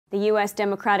The U.S.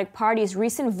 Democratic Party's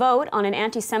recent vote on an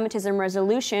anti-Semitism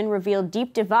resolution revealed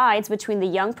deep divides between the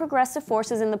young progressive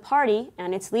forces in the party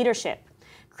and its leadership.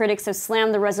 Critics have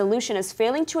slammed the resolution as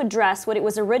failing to address what it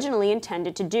was originally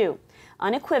intended to do,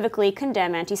 unequivocally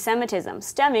condemn anti-Semitism,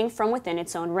 stemming from within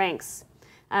its own ranks.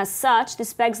 As such,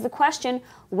 this begs the question,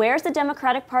 where's the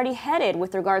Democratic Party headed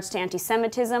with regards to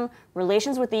anti-Semitism,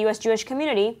 relations with the U.S. Jewish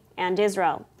community, and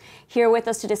Israel? Here with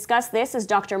us to discuss this is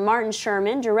Dr. Martin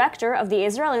Sherman, Director of the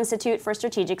Israel Institute for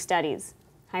Strategic Studies.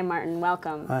 Hi, Martin.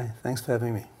 Welcome. Hi. Thanks for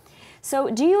having me. So,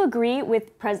 do you agree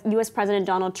with U.S. President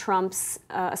Donald Trump's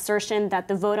assertion that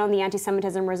the vote on the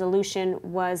anti-Semitism resolution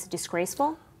was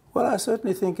disgraceful? Well, I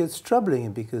certainly think it's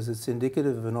troubling because it's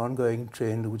indicative of an ongoing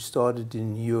trend which started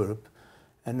in Europe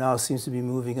and now seems to be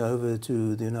moving over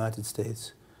to the United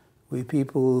States, where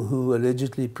people who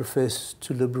allegedly profess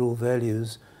to liberal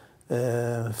values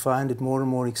find it more and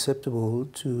more acceptable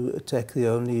to attack the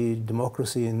only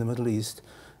democracy in the Middle East,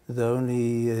 the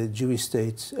only Jewish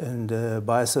state, and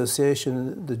by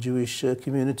association, the Jewish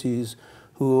communities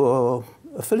who are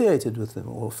affiliated with them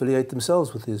or affiliate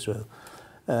themselves with Israel.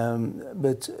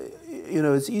 But, you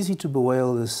know, it's easy to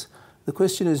bewail this. The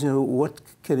question is, you know, what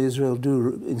can Israel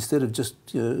do instead of just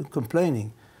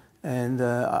complaining? And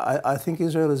I think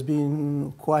Israel has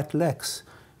been quite lax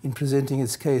in presenting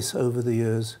its case over the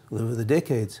years, over the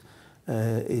decades.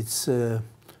 It's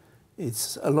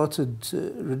allotted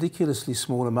ridiculously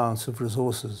small amounts of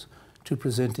resources to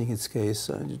presenting its case.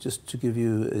 Just to give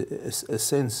you a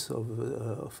sense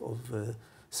of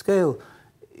scale,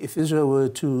 if Israel were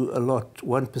to allot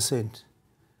 1%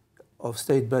 of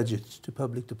state budget to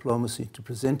public diplomacy, to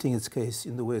presenting its case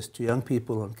in the West to young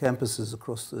people on campuses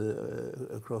across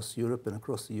Europe and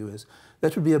across the US,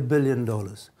 that would be $1 billion.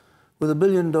 With $1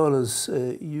 billion,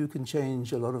 you can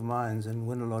change a lot of minds and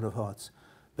win a lot of hearts.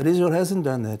 But Israel hasn't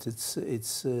done that.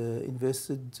 It's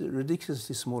invested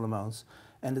ridiculously small amounts,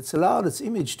 and it's allowed its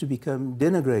image to become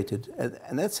denigrated.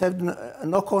 And that's had a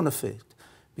knock-on effect,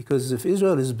 because if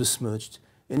Israel is besmirched,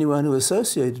 anyone who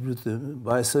associated with them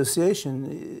by association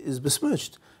is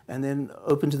besmirched and then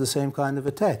open to the same kind of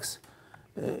attacks.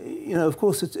 You know, of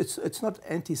course, it's not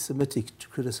anti-Semitic to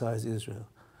criticize Israel.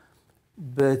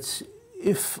 But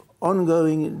if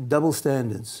ongoing double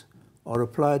standards are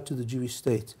applied to the Jewish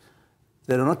state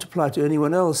that are not applied to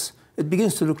anyone else, it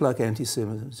begins to look like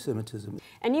anti-Semitism.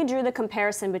 And you drew the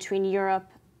comparison between Europe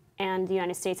and the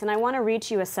United States. And I want to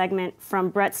read you a segment from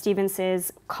Bret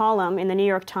Stephens' column in the New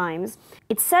York Times.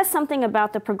 It says something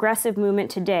about the progressive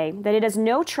movement today, that it has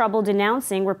no trouble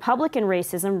denouncing Republican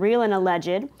racism, real and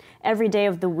alleged, every day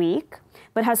of the week,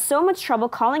 but has so much trouble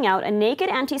calling out a naked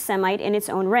anti-Semite in its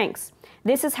own ranks.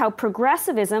 This is how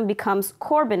progressivism becomes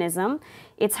Corbynism.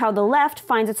 It's how the left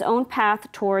finds its own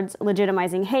path towards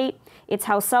legitimizing hate. It's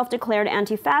how self-declared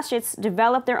anti-fascists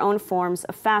develop their own forms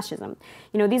of fascism.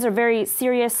 You know, these are very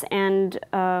serious and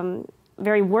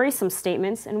very worrisome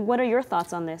statements. And what are your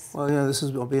thoughts on this? Well, you know, this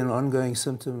has been an ongoing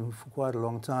symptom for quite a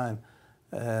long time.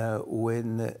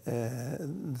 When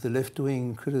the left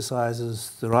wing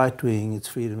criticizes the right wing, it's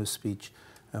freedom of speech.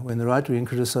 When the right wing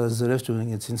criticizes the left wing,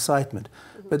 it's incitement.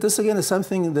 But this, again, is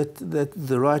something that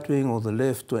the right wing or the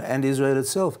left and Israel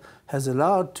itself has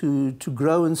allowed to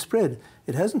grow and spread.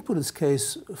 It hasn't put its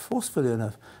case forcefully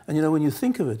enough. And, you know, when you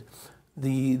think of it,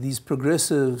 these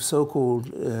progressive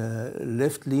so-called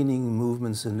left-leaning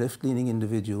movements and left-leaning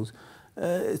individuals,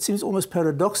 it seems almost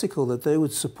paradoxical that they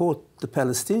would support the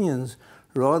Palestinians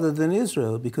rather than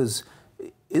Israel, because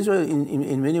Israel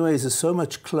in many ways is so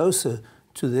much closer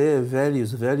to their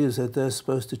values, the values that they're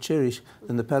supposed to cherish,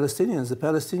 than the Palestinians. The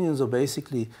Palestinians are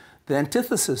basically the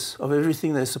antithesis of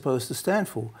everything they're supposed to stand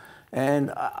for.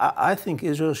 And I think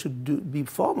Israel should be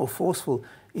far more forceful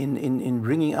in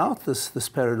bringing out this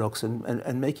paradox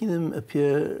and making them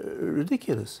appear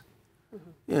ridiculous.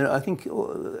 Mm-hmm. You know, I think,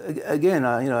 again,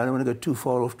 I don't want to go too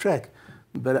far off track,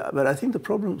 but I think the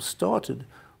problem started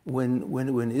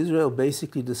when Israel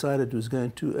basically decided it was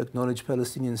going to acknowledge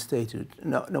Palestinian statehood.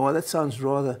 Now that sounds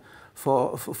rather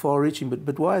far-reaching,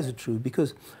 but why is it true?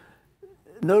 Because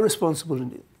no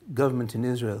responsible government in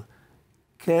Israel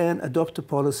can adopt a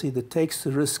policy that takes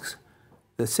the risks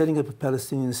that setting up a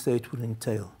Palestinian state will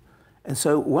entail. And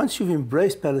so once you've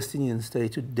embraced Palestinian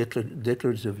statehood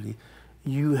declaratively,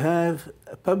 you have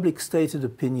a public stated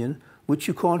opinion which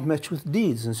you can't match with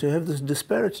deeds. And so you have this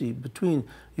disparity between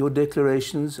your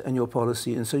declarations and your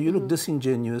policy. And so you look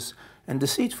disingenuous and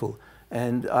deceitful.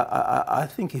 And I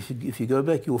think if you go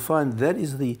back, you'll find that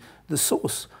is the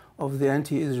source of the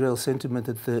anti-Israel sentiment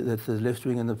that the left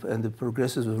wing and the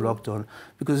progressives have locked on.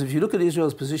 Because if you look at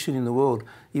Israel's position in the world,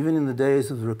 even in the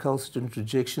days of the recalcitrant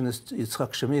rejectionist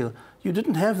Yitzhak Shamir, you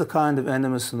didn't have the kind of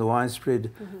animus and the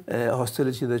widespread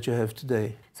hostility that you have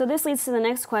today. So this leads to the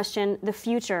next question, the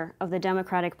future of the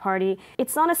Democratic Party.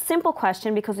 It's not a simple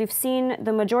question because we've seen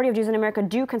the majority of Jews in America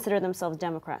do consider themselves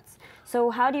Democrats.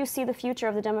 So how do you see the future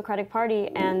of the Democratic Party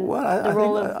and the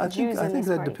role of Jews in this party? I think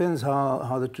that depends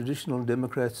how the traditional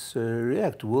Democrats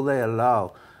react. Will they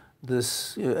allow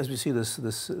this, as we see this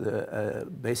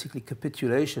basically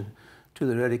capitulation to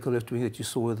the radical left wing that you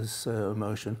saw with this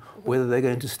motion, whether they're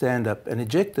going to stand up and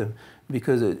eject them?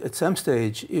 Because at some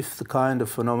stage, if the kind of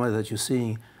phenomena that you're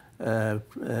seeing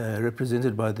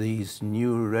represented by these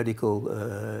new radical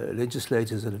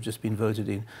legislators that have just been voted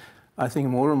in, I think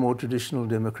more and more traditional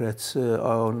Democrats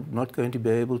are not going to be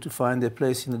able to find their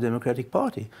place in the Democratic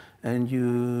Party. And you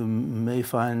may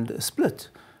find a split.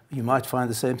 You might find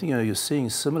the same thing. You know, you're seeing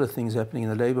similar things happening in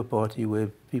the Labour Party where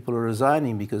people are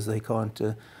resigning because they can't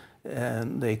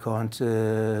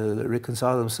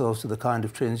reconcile themselves to the kind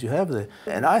of trends you have there.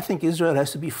 And I think Israel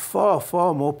has to be far,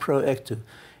 far more proactive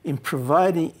in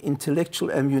providing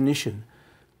intellectual ammunition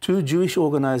to Jewish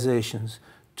organizations,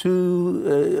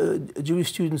 to Jewish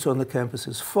students on the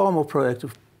campuses, far more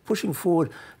proactive, pushing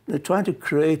forward, trying to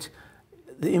create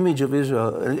the image of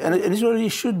Israel. And Israel really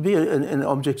should be an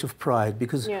object of pride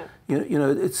because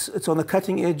it's on the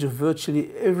cutting edge of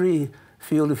virtually every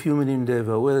field of human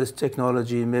endeavor, whether it's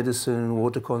technology, medicine,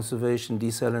 water conservation,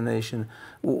 desalination,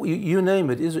 you name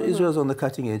it. Israel's on the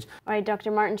cutting edge. All right,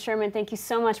 Dr. Martin Sherman, thank you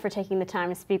so much for taking the time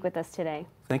to speak with us today.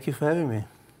 Thank you for having me.